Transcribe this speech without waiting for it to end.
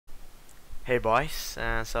Hey boys,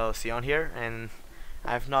 so Sion here, and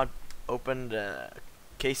I've not opened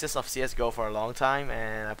cases of CSGO for a long time,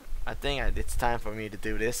 and I think it's time for me to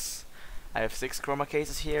do this. I have 6 Chroma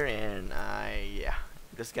cases here, and I'm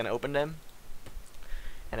just gonna open them.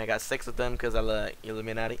 And I got 6 of them because I like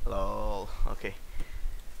Illuminati. Lol. Okay,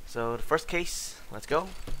 so the first case, let's go.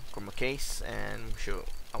 Chroma case, and shoot,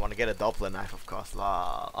 I want to get a Doppler knife, of course.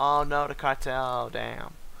 Lol. Oh no, the cartel.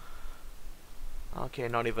 Damn. Okay,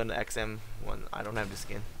 not even the XM one. I don't have the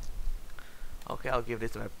skin. Okay, I'll give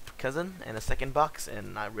this to my cousin and a second box,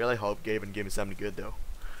 and I really hope Gaben give me something good though.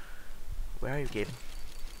 Where are you, Gaben?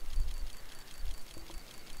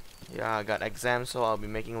 Yeah, I got exam, so I'll be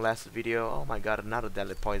making less video. Oh my god, another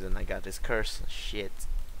deadly poison. I got this curse. Shit.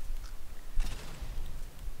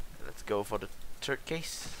 Let's go for the third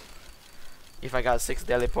case. If I got 6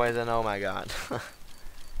 deadly poison, oh my god.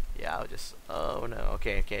 Yeah, I'll just. Oh no.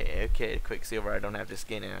 Okay. Quicksilver. I don't have the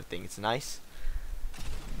skin, and I think it's nice,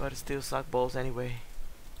 but it still suck balls anyway.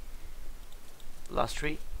 Last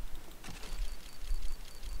 3.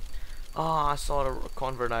 Oh, I saw the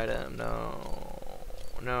convert item.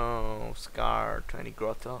 No, Scar 20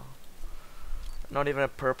 Grotto. Not even a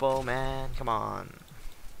purple, man. Come on.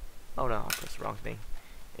 Oh no, that's the wrong thing.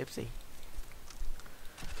 Ipsy.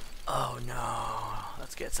 Oh no.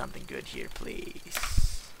 Let's get something good here, please.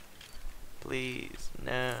 Please,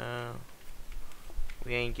 no.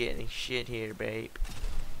 We ain't getting shit here, babe.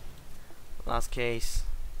 Last case.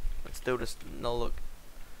 Let's do this. No, look.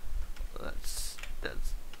 Let's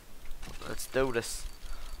do this.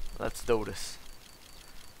 Let's do this.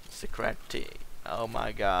 Secret tea. Oh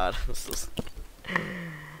my god. This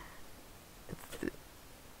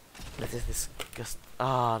is disgust.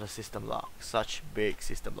 The system lock. Such big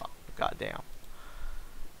system lock. God damn.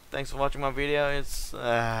 Thanks for watching my video. It's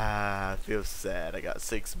I feel sad. I got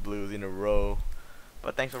 6 blues in a row.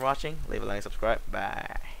 But thanks for watching. Leave a like, subscribe.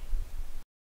 Bye.